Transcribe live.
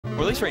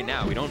Or at least right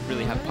now, we don't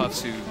really have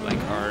Puffs who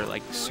like are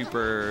like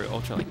super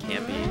ultra like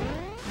campy.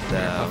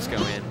 Puffs go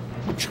in.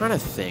 I'm trying to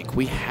think.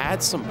 We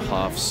had some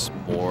Puffs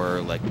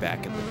more like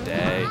back in the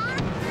day.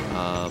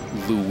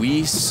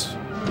 Luis,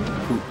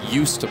 who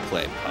used to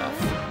play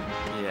Puff,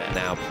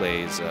 now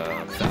plays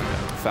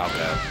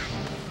Falco.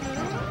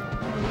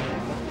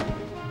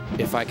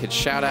 If I could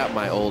shout out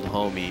my old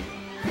homie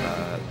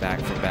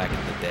back in the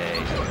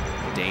day,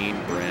 Dane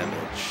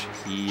Bramage.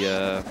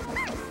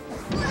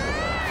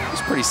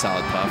 He's pretty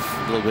solid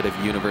Puff. A little bit of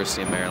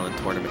University of Maryland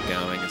tournament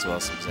going, as well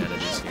as some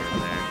Xanadus here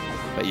and there.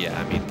 But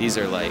yeah, I mean, these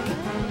are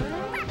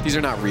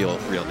not real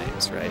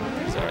names, right?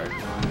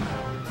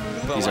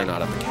 These are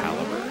not of the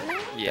caliber.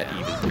 Yeah, that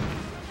Eve is.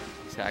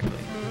 Exactly.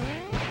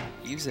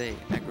 Eve's a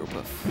aggro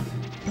Puff.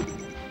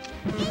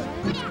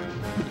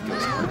 He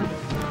goes hard.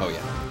 Oh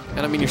yeah,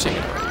 and I mean you're seeing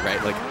it already,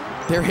 right? Like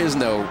there is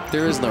no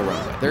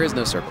runway, there is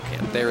no circle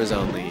camp, there is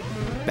only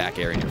back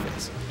air in your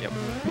face. Yep.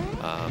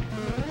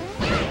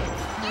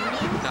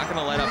 Not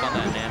gonna let up on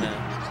that Nana.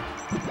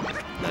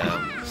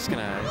 No. Just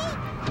gonna.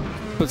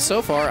 But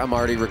so far, I'm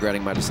already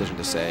regretting my decision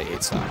to say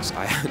 8 stocks.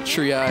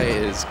 Treeaye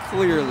is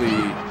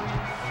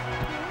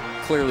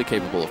clearly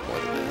capable of more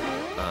than that.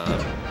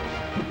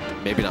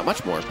 Maybe not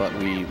much more, but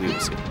we will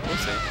see. We'll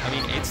see. I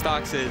mean, 8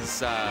 stocks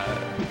is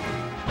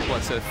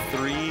what? So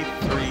 3,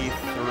 3,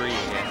 3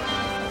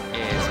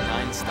 is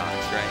 9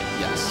 stocks, right?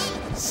 Yes.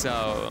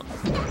 So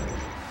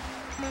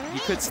you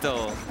could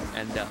still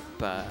end up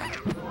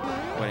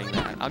winning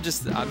that. I'm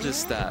just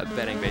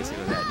betting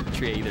basically that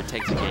Treeaye either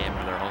takes a game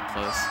or they're all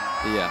close.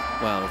 Yeah.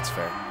 Well, that's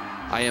fair.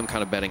 I am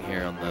kind of betting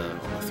here on the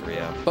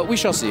 3-0, but we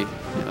shall see.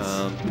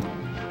 Yes.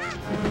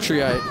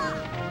 Treeaye,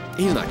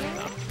 he's not giving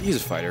up. He's a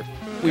fighter.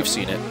 We've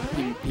seen it.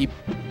 He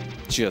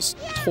just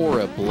tore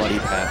a bloody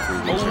path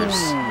through losers.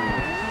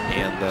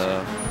 And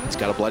he's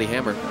got a bloody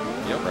hammer.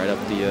 Yep. Right up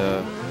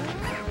the,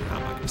 I'm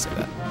not going to say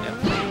that.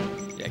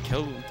 Yeah,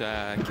 killed Eve with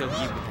the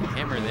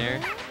hammer there.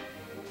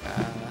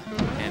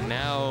 And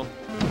now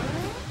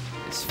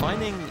is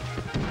finding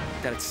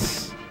that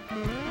it's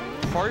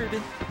hard.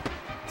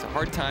 It's a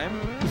hard time.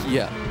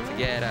 Yeah. To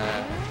get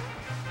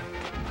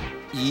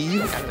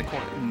Eve out of the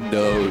corner.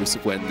 knows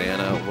when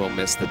Nana will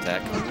miss the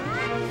tech.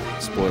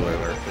 Spoiler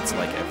alert, it's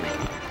like every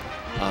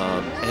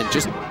time. And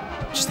just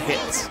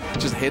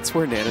hits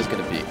where Nana's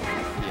gonna be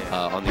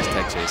on these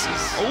tech chases.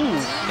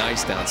 Oh,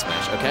 nice down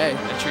smash. Okay,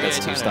 that's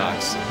 2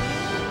 stocks.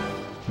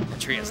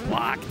 Treeaye's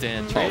locked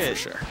in. Treeaye, for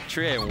sure.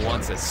 Treeaye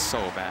wants it so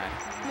bad.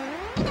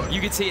 You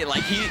can see it,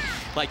 like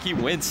he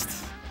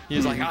winced. He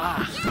was like,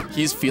 ah.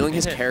 He's feeling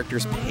his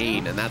character's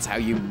pain, and that's how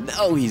you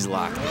know he's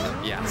locked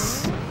in.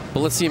 Yes. But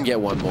let's see him get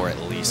one more at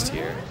least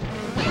here.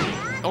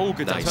 Oh,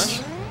 good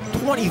nice.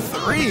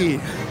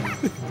 23.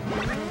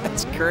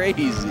 That's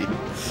crazy.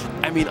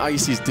 I mean,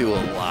 Ices do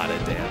a lot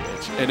of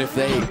damage. And if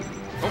they...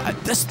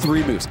 that's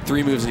 3 moves.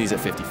 3 moves and he's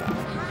at 55.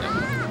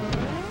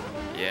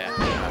 Yeah.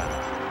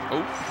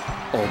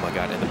 Oh my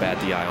god, and the bad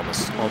DI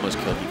almost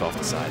killed Eve off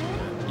the side.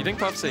 You think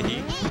Puff's a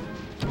he?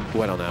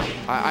 Oh, I don't know.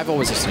 I've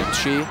always assumed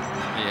she.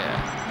 Yeah.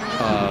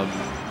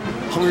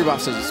 Hungry Bob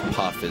says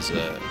Puff is a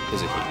he.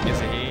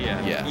 Is a he?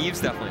 Yeah.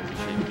 Eve's definitely a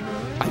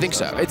she. I think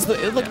so. It's the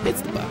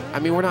it's the I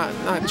mean, we're not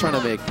trying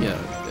to make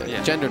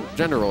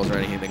gender roles or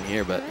anything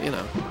here, but you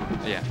know.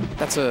 Yeah.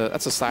 That's a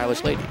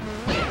stylish lady.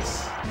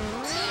 Yes.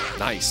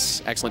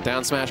 Nice. Excellent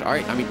down smash. All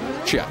right. I mean,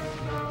 Treeaye.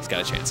 He's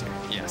got a chance here.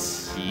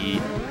 Yes. He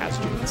has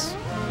a chance.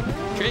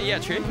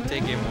 Treeaye can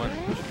take game 1.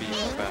 Should be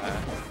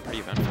pretty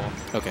eventful.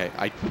 Okay.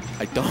 I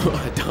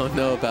don't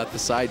know about the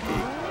side B,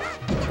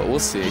 but we'll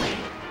see.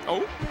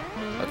 Oh.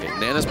 Okay.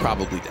 Nana's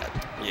probably dead.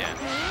 Yeah.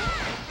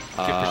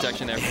 Good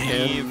protection there from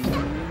Eve.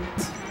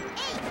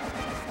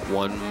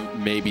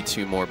 1, maybe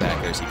 2 more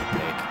back airs he can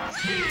take.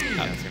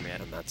 That's him,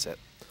 man. And that's it.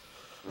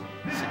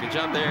 So good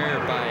job there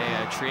by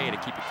Treeaye to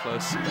keep it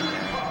close.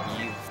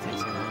 Eve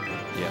takes it on.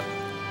 Yeah.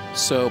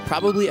 So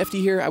probably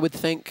FD here, I would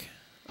think.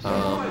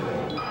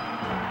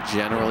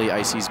 Generally,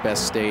 Icy's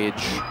best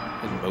stage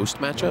in most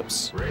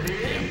matchups.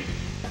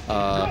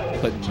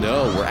 But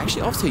no, we're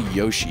actually off to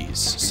Yoshi's.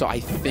 So I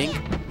think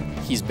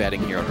he's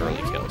betting here on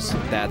early kills.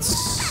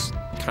 That's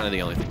kind of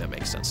the only thing that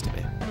makes sense to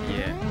me.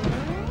 Yeah.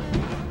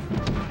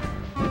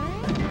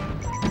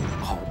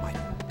 Oh my,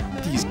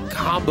 these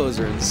combos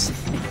are insane.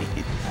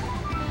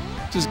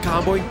 Just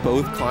comboing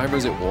both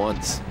climbers at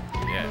once.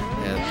 Yeah.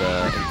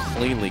 And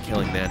cleanly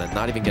killing Nana,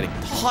 not even getting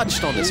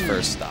touched on this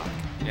first stock.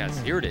 Yeah,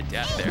 0 to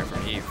death there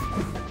from Eve.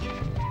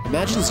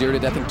 Imagine 0 to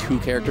deathing 2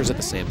 characters at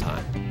the same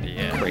time.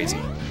 Yeah. Crazy.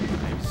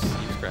 Eve's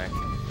cracked.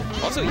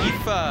 Also,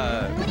 Eve,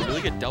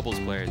 really good doubles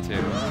player,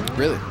 too.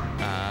 Really?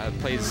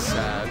 Plays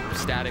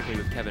statically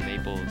with Kevin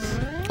Maples.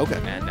 Okay.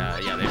 And,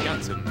 yeah, they've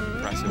gotten some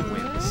impressive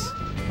wins.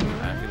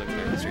 If you look at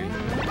their history.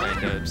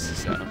 Dubs,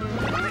 so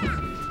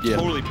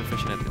totally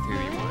proficient at the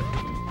 2v1.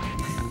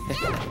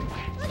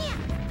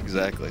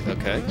 Exactly.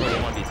 Okay.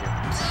 1v2.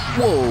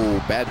 Whoa,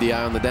 bad DI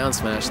on the down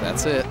smash.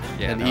 That's it.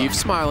 Yeah, and Eve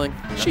smiling.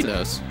 She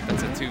knows.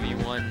 That's a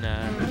 2v1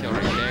 kill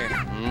right there.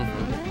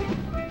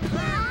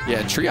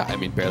 Yeah, Treeaye, I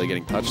mean, barely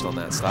getting touched on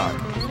that stock.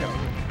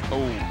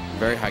 Oh,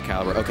 very high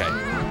caliber. Okay,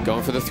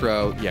 going for the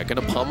throw. Yeah,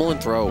 gonna pummel and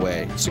throw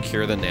away.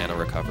 Secure the nano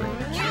recovery.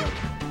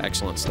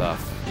 Excellent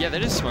stuff. Yeah,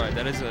 that is smart.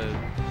 That is a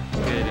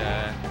good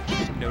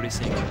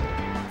noticing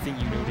thing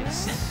you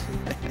noticed.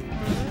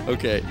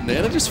 Okay,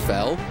 Nana just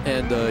fell,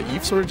 and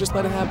Eve sort of just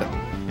let it happen.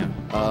 Yeah.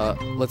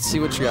 Let's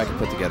see what Treeaye can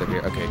put together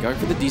here. Okay, going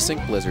for the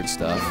desync blizzard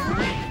stuff.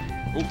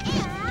 Ooh.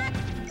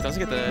 Doesn't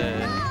get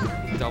the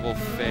double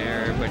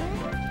fair, but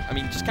I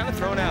mean, just kind of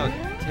throwing out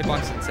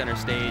hitbox in center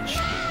stage,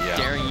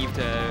 daring Eve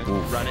to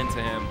run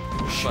into him.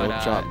 Short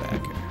drop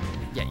back.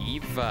 Yeah,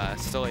 Eve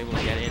still able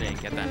to get in and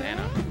get that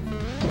Nana.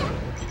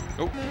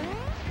 Oh.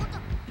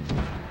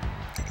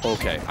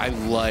 Okay, I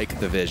like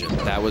the vision.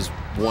 That was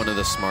one of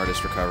the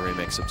smartest recovery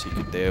mix-ups he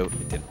could do.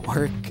 It didn't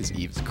work because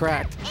Eve's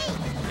cracked.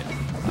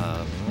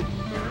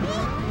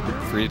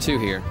 3-2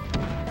 here.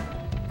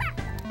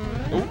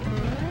 Oh.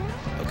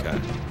 Okay.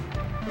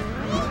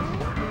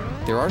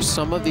 There are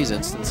some of these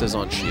instances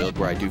on Shield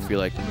where I do feel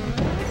like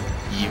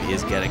Eve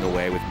is getting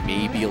away with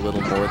maybe a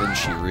little more than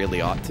she really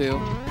ought to.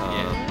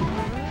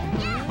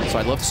 So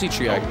I'd love to see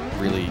Treeaye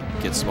really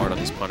get smart on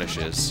these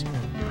punishes.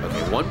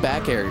 Okay, one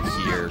back air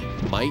here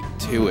might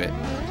do it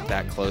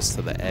that close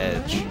to the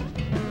edge.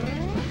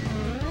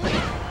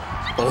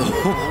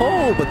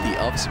 Oh, but the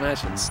up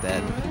smash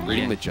instead,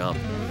 reading the jump.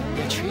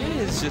 Yeah, Treeaye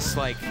is just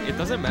like, it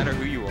doesn't matter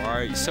who you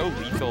are, he's so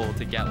lethal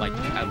to get like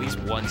at least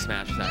one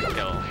smash that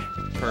kill.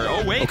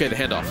 Oh, wait. Okay, the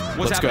handoff.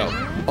 Let's go.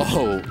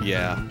 Oh,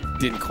 yeah.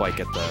 Didn't quite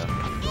get the...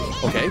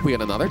 Okay, we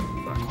got another.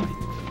 Not quite.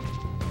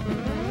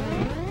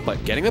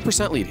 But getting the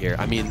percent lead here,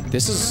 I mean,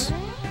 this is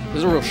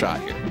a real shot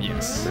here.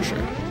 Yes. For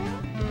sure.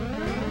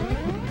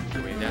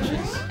 Wave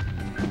dashes.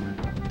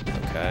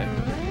 Okay.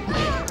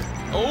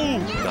 Oh!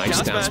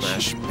 Nice down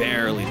smash.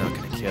 Barely not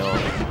going to kill.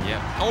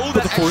 Yeah. Oh,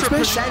 but that the extra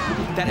percent.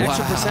 That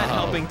extra percent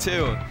helping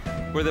too.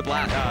 Where the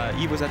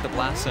Eve was at the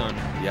blast zone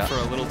for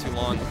a little too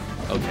long.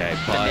 Okay,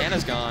 but the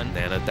Nana's gone.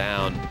 Nana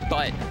down.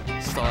 But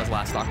still has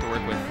last stock to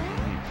work with.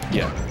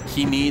 Yeah,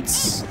 he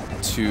needs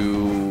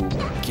to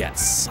get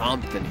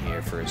something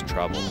here for his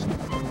trouble.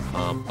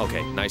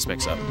 Okay, nice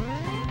mix-up.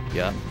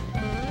 Yeah.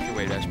 Good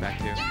wave dash back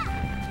too.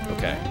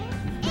 Okay.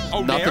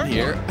 Oh, nothing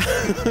here.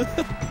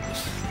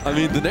 I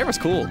mean, the Nair was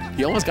cool.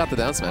 He almost got the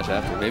down smash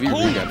after. Maybe he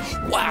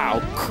regot.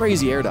 Wow,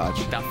 crazy air dodge.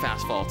 That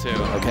fast fall too.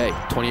 Okay,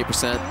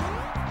 28%.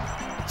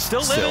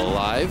 Still living. Still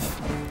alive.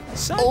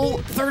 Oh,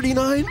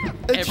 39.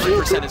 Every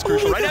percent is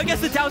crucial. Right now,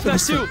 gets the down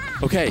smash too.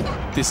 Okay,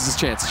 this is his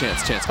chance.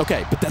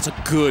 Okay, but that's a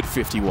good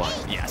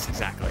 51. Yes,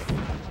 exactly.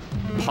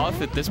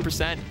 Puff at this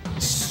percent,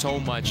 so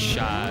much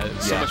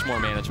more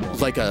manageable.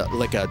 Like a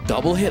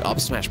double hit up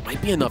smash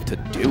might be enough to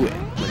do it.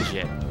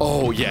 Legit.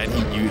 Oh yeah,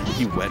 and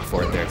he went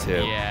for it there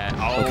too. Yeah.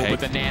 Oh, okay. But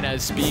the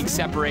Nana's being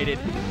separated.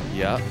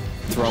 Yeah.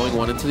 Throwing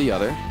one into the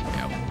other.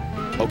 Yep.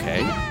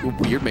 Okay.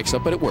 Weird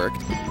mix-up, but it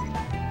worked.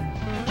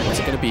 What's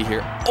it gonna be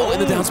here? Oh,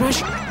 and the down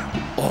smash.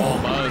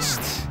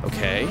 Almost.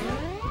 Okay.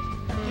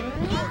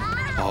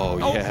 Oh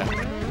yeah.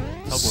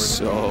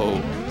 So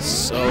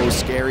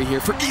scary here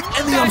for Eve.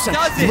 And the upset.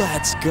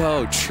 Let's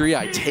go.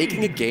 Treeaye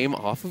taking a game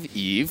off of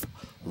Eve.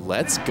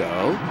 Let's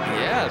go.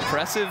 Yeah,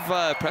 impressive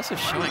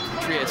showing from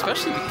Treeaye,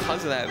 especially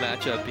because of that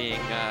matchup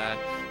being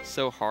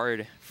so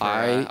hard for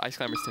Ice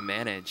Climbers to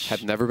manage.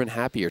 Have never been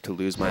happier to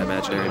lose my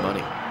imaginary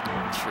money.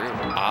 True.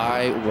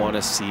 I want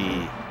to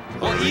see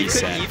Eve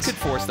could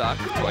 4-stock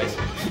twice.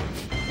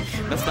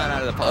 That's not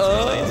out of the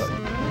possibilities.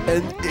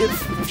 And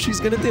if she's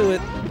going to do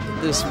it,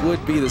 this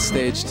would be the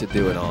stage to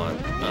do it on.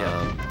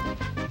 Yeah.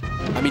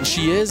 I mean,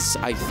 she is,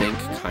 I think,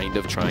 kind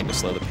of trying to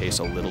slow the pace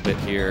a little bit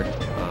here.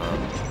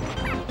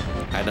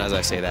 And as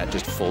I say that,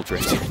 just full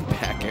drift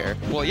back air.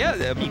 Well, yeah,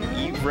 I mean,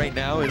 Eve right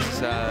now is,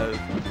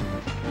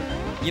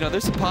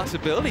 there's a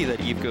possibility that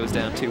Eve goes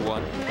down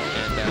 2-1.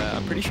 And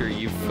I'm pretty sure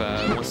Eve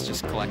wants to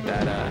just collect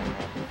that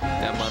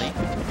money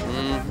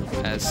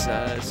as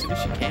soon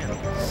as she can.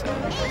 So.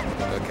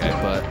 Okay,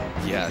 but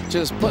yeah,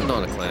 just putting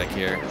on a clinic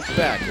here.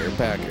 Back air,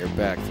 back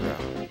throw.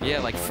 Yeah,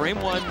 like frame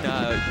one,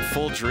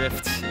 full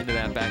drift into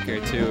that back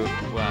air too,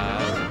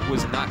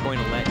 was not going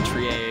to let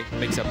Treeaye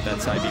mix up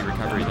that side B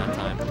recovery that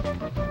time.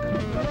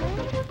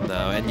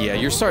 No, and yeah,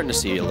 you're starting to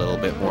see a little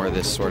bit more of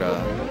this sort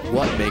of,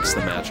 what makes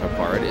the matchup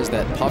hard is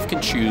that Puff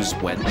can choose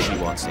when she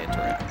wants to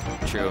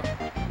interact. True.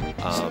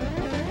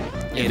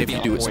 And if you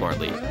do it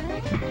smartly,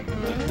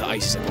 the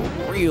Ice is a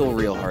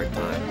real hard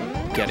time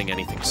getting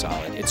anything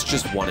solid. It's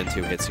just 1 and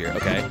 2 hits here,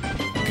 okay?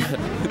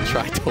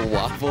 Try to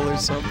waffle or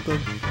something?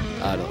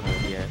 I don't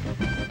know yet.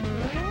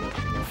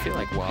 I feel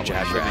like wobble.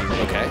 Jab grab,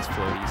 okay.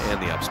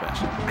 And the up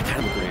smash. I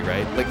kind of agree,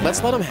 right? Like,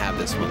 let's let them have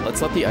this one.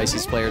 Let's let the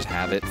Ices players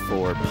have it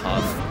for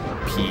Puff,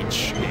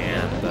 Peach,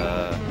 and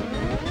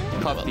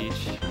Puff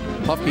Peach.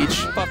 Puff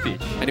Peach. Puff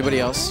Peach. Anybody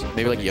else?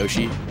 Maybe like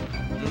Yoshi?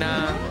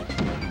 Nah.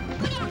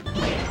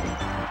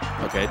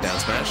 Okay, down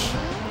smash.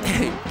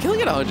 Hey,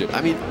 killing at 100.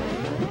 I mean,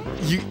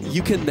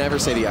 you can never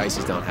say the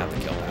Ices don't have the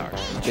kill power.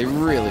 They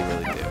really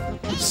do.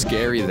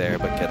 Scary there,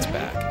 but gets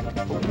back.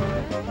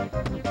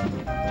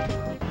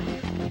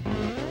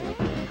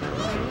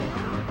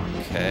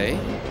 Okay.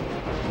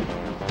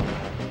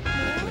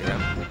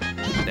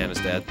 Nana's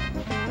dead.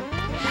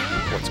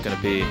 it's going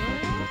to be.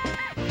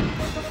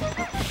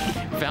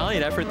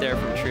 Valiant effort there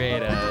from Treeaye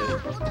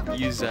to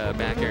use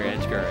back air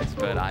edge guards,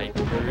 but I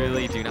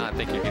really do not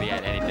think you're going to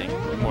get anything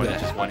more than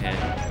just one hit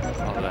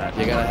off of that.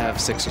 You got to have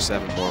 6 or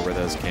 7 more where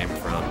those came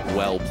from,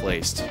 well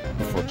placed,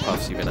 before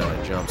Puff's even out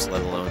of jumps,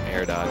 let alone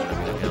air dodge and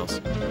everything else.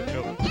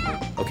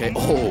 Okay,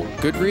 oh,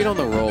 good read on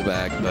the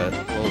rollback, but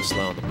a little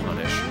slow on the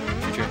punish.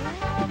 Sure.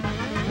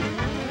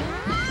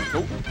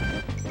 Oh.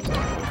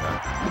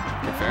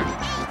 Okay, fair.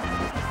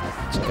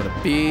 It's going to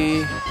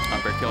be...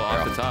 Up air kill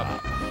off the top.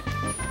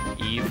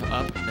 Eve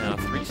up now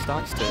 3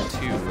 stocks to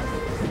 2.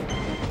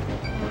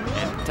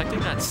 And protecting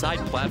that side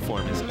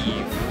platform is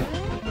Eve.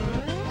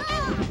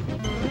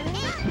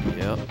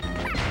 Yep.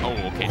 Oh,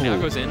 okay, now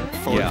it goes in.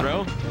 Forward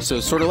throw. So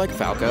sort of like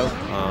Falco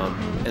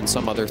and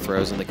some other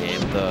throws in the game,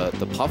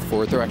 the Puff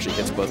forward throw actually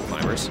hits both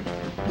climbers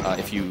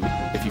if you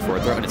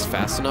forward throw, and it's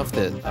fast enough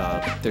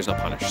that there's no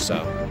punish.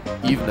 So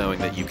Eve knowing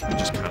that you can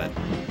just kind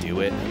of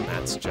do it, and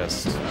that's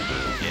just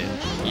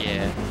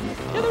Yeah,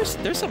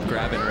 there's some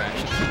grab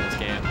interactions in this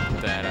game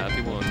that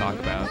people don't talk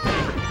about.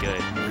 They're pretty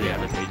good, pretty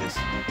advantageous.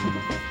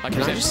 Like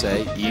can I just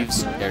say,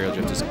 Eve's aerial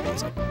drift is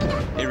amazing.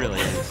 It really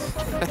is.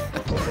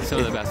 Some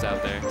of the best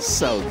out there.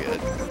 So good.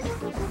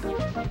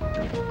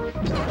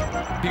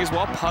 Because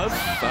while Puff,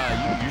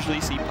 you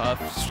usually see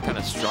Puff kind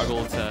of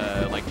struggle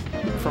to, like,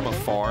 from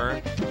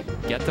afar,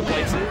 get to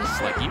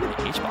places. Like, even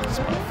H-Box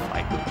Puff,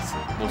 like,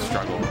 will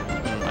struggle,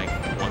 like,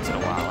 once in a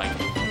while. Like,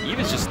 Eve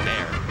is just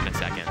there in a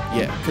second.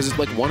 Yeah, because it's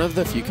like one of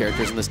the few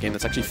characters in this game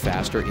that's actually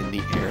faster in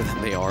the air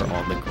than they are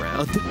on the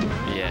ground.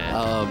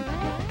 Yeah.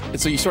 And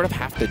so you sort of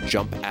have to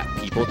jump at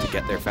people to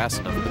get there fast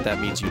enough, but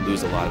that means you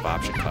lose a lot of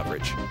option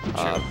coverage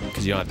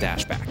because you don't have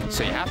dash back.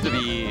 So you have to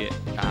be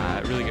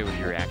really good with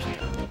your reaction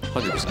time.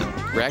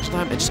 100%. Reaction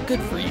time and just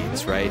good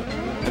reads, right?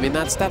 I mean,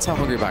 that's how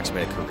Hungrybox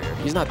made a career.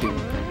 He's not doing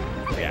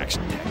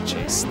reaction tech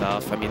chase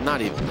stuff. I mean,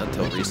 not even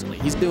until recently.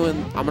 He's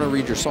doing, I'm going to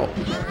read your soul.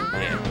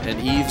 Yeah. And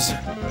Eve's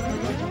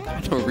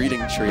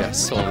reading Treeaye's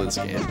soul this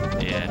game.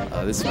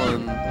 Yeah. This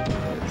one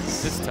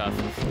It's tough.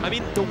 I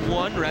mean, the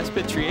one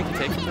respite Treeaye can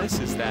take from this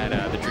is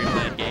that the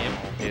Dreamland game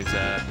is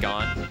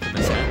gone from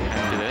the set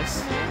after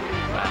this.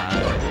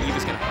 Eve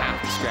is going to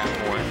have to scrap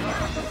more.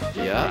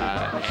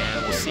 Yeah.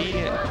 And we'll see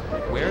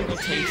where he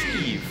takes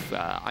Eve.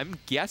 I'm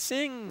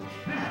guessing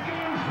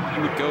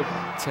you would go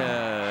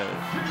to...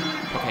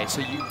 Okay,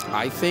 so you...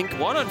 I think...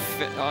 One on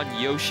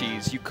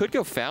Yoshi's. You could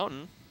go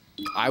Fountain.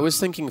 I was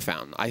thinking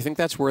Fountain. I think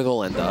that's where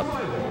they'll end up.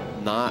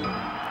 Not...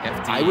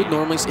 FD. I would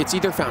normally... It's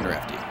either Fountain or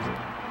FD.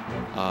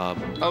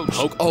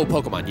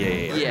 Pokemon.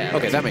 Yeah.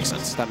 Okay, that makes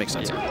sense. That makes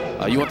sense.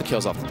 Yeah. You want the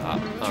kills off the top.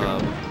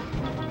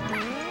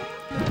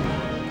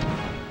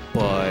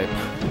 But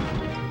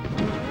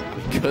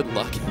good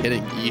luck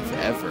hitting Eve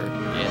ever.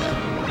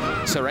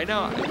 Yeah. So right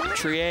now,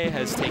 Treeaye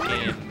has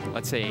taken,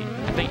 let's say,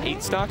 I think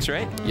 8 stocks,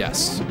 right?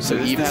 Yes. So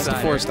Eve has the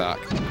 4 stock.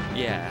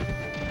 Yeah.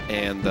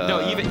 And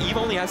no, Eve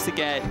only has to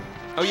get.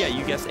 Oh yeah,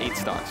 you guessed 8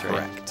 stocks, right?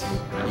 Correct.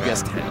 You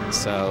guessed 10.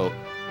 So.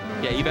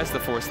 Yeah, Eve has the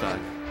 4 stock.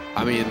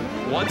 I mean,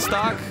 1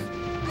 stock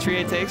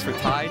Treeaye takes for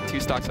tied, 2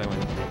 stocks I win.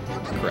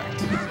 Correct.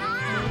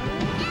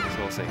 So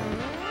we'll see.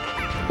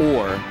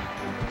 Or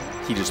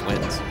he just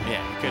wins.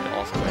 Yeah, he could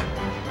also win.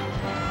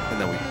 And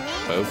then we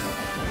both.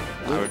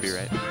 I would be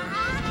right.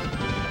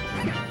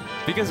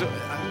 Because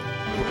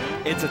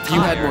it's a tie.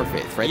 You had more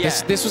faith, right?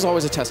 Yeah. This was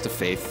always a test of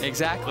faith.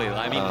 Exactly.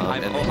 I mean,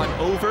 I'm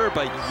over,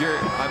 but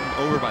I'm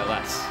over by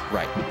less.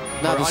 Right.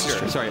 No, this is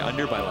true. Sorry,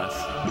 under by less.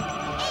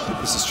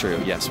 This is true.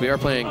 Yes, we are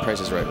playing Price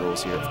is Right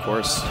rules here, of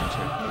course.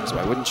 Because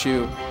why wouldn't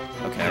you?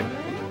 Okay.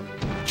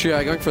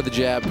 Treeaye going for the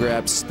jab,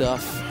 grab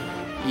stuff.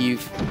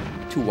 Eve,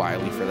 too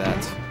wily for that.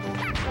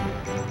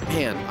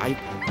 Man,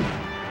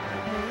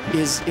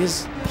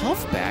 is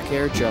Puff back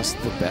air just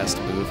the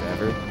best move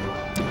ever?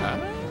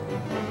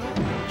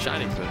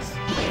 Shining says.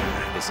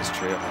 This is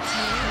true.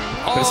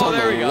 Oh, but it's on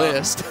there the we go.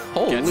 list.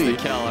 Holy. Gets the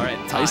kill. All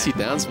right, tie. Icy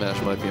down smash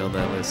might be on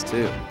that list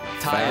too.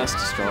 Tie. Fast,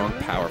 strong,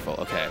 powerful.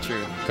 Okay.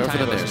 True. Go for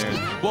the next.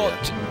 Well,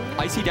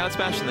 Icy down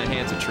smash in the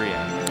hands of Treeaye.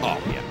 Oh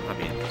yeah. I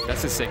mean,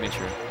 that's his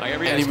signature. Like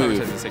every any move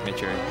has a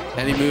signature.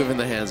 Any move in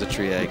the hands of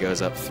Treeaye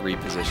goes up 3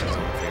 positions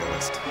on the tier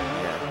list.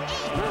 Yeah.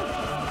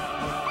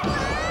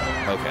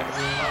 Okay.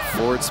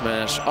 Forward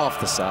smash off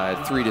the side,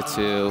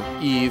 3-2.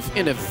 Eve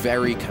in a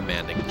very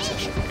commanding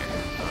position here.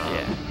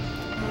 Yeah.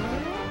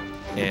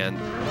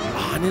 And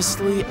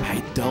honestly,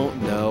 I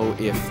don't know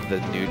if the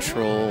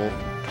neutral.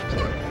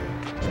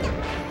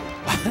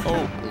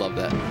 Oh, love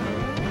that.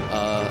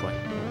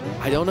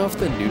 I don't know if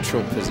the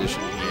neutral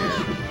position here.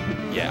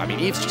 Yeah, I mean,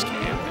 Eve's just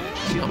camping.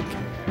 She don't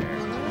care.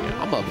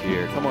 Yeah, I'm up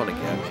here. Come on and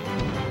get me.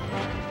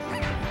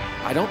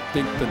 I don't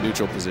think the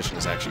neutral position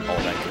is actually all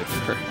that good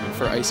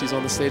for Icy's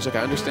on the stage. Like,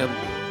 I understand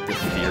the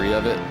theory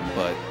of it,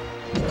 but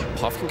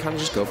Puff can kind of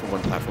just go from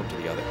one platform to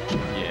the other.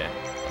 Yeah.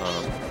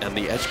 And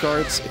the edge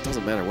guards, it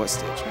doesn't matter what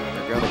stage, man.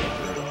 They're gonna be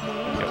brutal.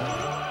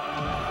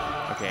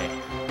 Okay.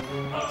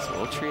 So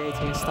we'll Treeaye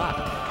take a stock.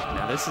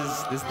 Now this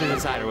is the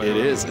decider. It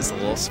is. It's a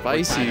little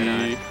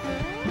spicy.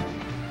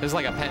 There's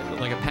like a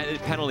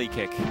penalty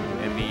kick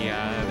in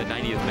the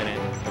 90th minute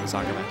in a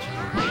soccer match.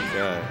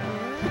 Okay.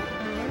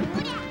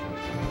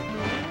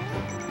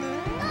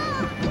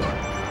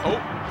 Oh!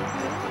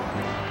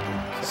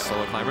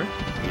 Solo climber.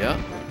 Yeah.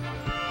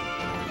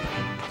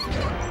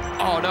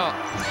 Oh, no.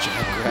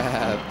 Jab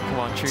grab. Come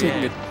on, Taking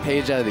Treeaye. a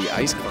page out of the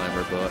Ice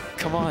Climber book.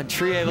 Come on,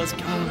 Treeaye, let's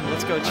go.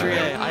 Let's go, Treeaye.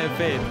 Right. I have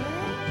faith.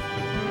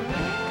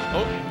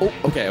 Oh. Oh,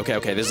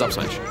 okay. This is up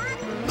smash.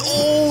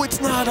 No,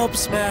 it's not up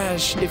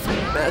smash if you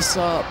mess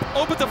up.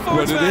 Oh, but the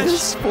forward smash. It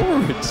is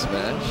forward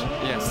smash.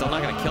 Yeah, still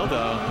not going to kill,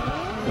 though.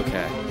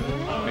 Okay.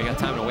 We got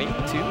time to wait,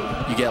 too.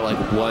 You get like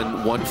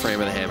one frame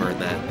of the hammer in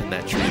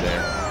that tree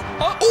there.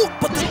 Oh,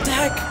 but the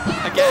deck!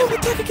 Again. Oh, the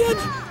deck again!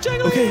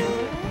 Jiggly! Okay.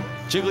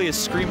 Jiggly has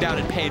screamed out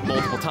in pain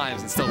multiple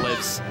times and still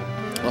lives.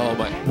 Oh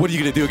my, what are you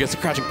gonna do against the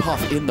crouching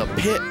puff in the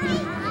pit?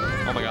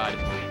 Oh my god.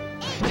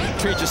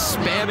 Tree just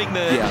spamming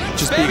the,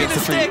 just spamming the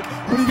stick!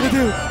 What are you gonna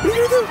do? What are you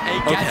gonna do?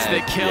 And he gets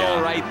the kill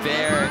right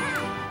there.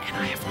 And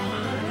I have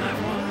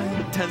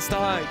won. 10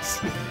 stocks.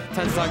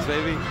 10 stocks,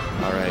 baby.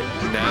 All right,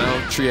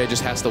 now Treeaye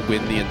just has to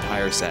win the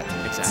entire set.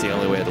 Exactly. It's the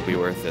only way it'll be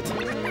worth it.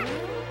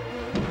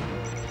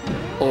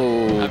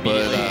 Oh,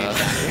 but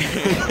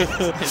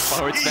his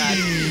forward smash.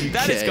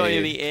 That is going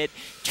to be it.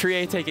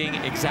 Treeaye taking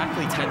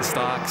exactly 10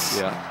 stocks.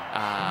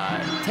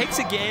 Yeah. Takes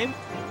a game,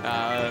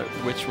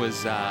 which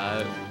was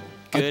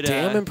good. A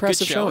damn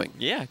impressive good showing.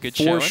 Yeah, good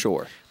showing. For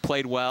sure.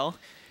 Played well,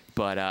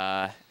 but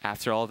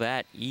after all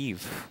that,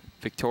 Eve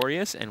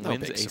victorious and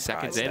wins a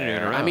second Xanadu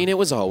in a row. I mean, it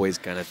was always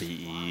gonna be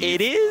Eve.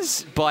 It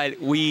is, but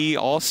we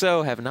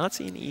also have not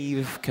seen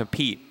Eve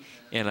compete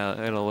in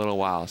a little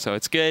while, so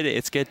it's good.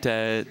 It's good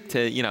to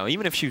you know,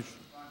 even if she's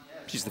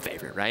the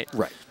favorite, right?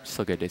 Right.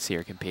 Still good to see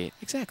her compete.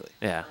 Exactly.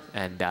 Yeah,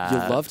 and you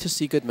love to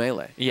see good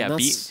melee. Yeah,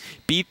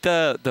 beat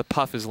the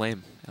puff is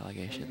lame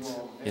allegations.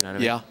 You know what I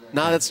mean? Yeah.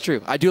 No, that's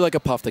true. I do like a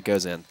puff that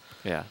goes in.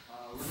 Yeah.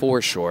 For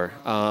sure.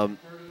 I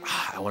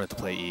wanted to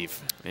play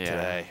Eve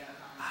today.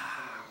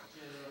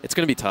 It's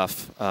going to be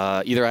tough.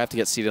 Either I have to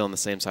get seated on the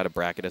same side of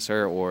bracket as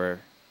her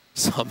or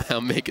somehow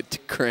make it to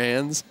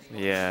crayons.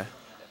 Yeah.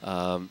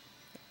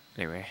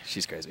 Anyway.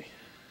 She's crazy.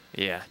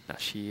 Yeah. No,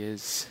 she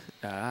is.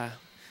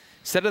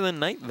 Set of the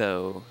night,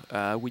 though,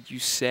 would you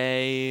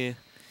say...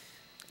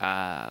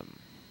 what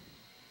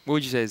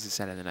would you say is the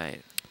set of the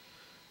night?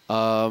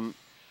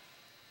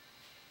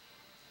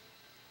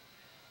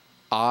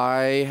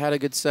 I had a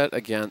good set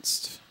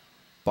against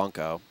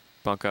Bunko.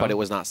 But it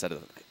was not set of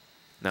the night.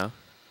 No?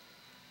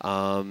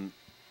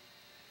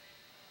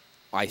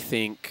 I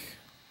think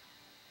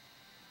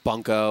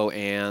Bunko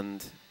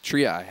and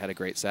Treeaye had a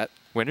great set.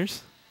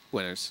 Winners?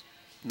 Winners.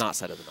 Not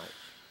set of the night.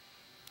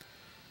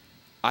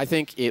 I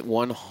think it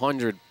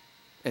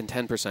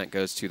 110%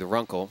 goes to the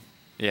Runkle.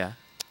 Yeah.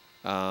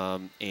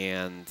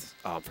 And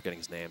I'm forgetting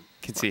his name.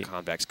 Conceit.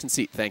 Convex.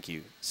 Conceit. Thank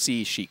you.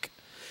 C Chic.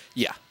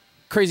 Yeah.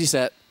 Crazy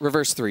set.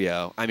 Reverse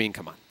 3-0. I mean,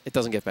 come on. It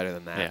doesn't get better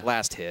than that. Yeah.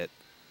 Last hit.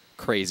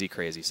 Crazy,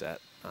 crazy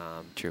set.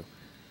 True.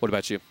 What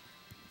about you?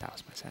 That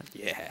was my set.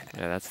 Yeah.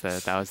 Yeah,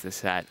 that was the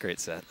set. Great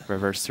set.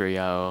 Reverse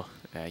 3-0.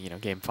 You know,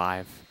 game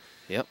 5.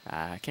 Yep.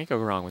 Can't go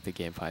wrong with the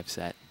game 5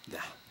 set. Nah.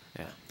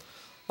 Yeah.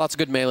 Lots of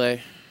good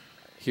melee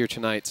here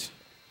tonight.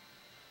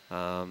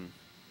 I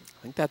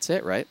think that's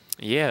it, right?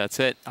 Yeah, that's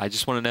it. I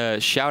just wanted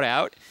to shout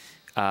out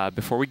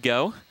before we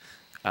go,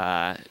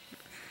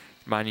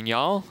 reminding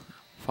y'all,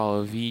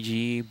 follow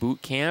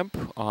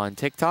VGBootCamp on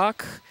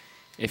TikTok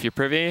if you're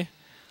privy.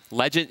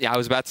 Legend. Yeah, I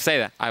was about to say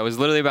that. I was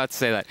literally about to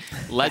say that.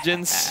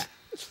 Legends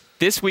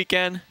this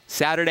weekend,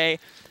 Saturday.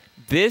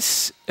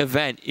 This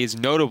event is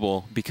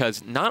notable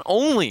because not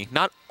only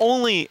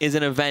is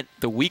an event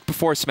the week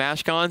before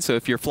SmashCon, so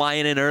if you're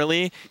flying in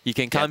early, you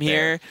can come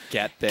here,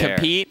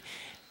 compete.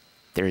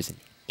 There's an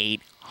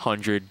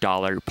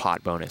 $800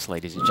 pot bonus,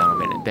 ladies and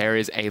gentlemen. There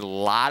is a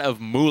lot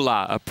of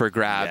moolah up for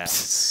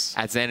grabs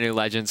at Xanadu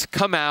Legends.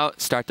 Come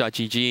out,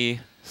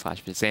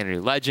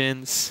 start.gg/Xanadu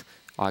Legends,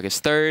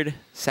 August 3rd,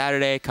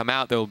 Saturday. Come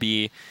out. There will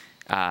be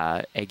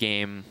a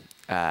game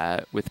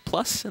with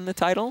plus in the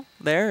title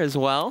there as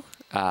well.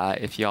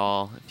 If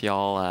y'all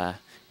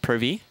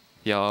privy,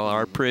 y'all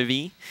are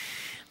privy.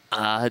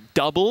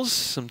 Doubles,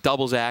 some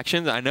doubles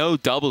actions. I know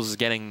doubles is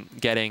getting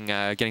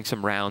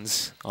some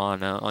rounds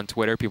on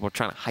Twitter. People are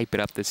trying to hype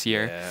it up this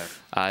year,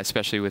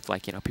 especially with,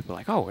 like, you know, people are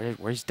like, oh,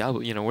 where's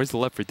double? You know, where's the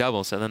love for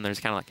doubles? So then there's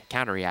kind of like a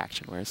counter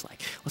reaction where it's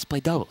like, let's play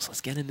doubles.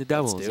 Let's get into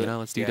doubles.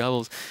 Let's do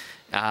doubles.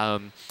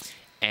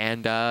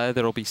 And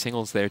there'll be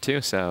singles there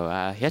too. So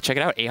yeah, check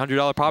it out.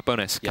 $800 pot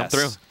bonus. Come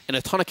through. And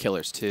a ton of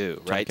killers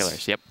too, right? Ton of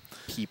killers. Yep.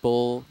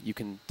 People you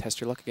can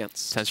test your luck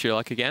against.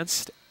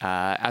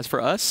 As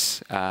for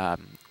us,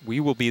 we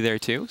will be there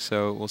too,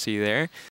 so we'll see you there.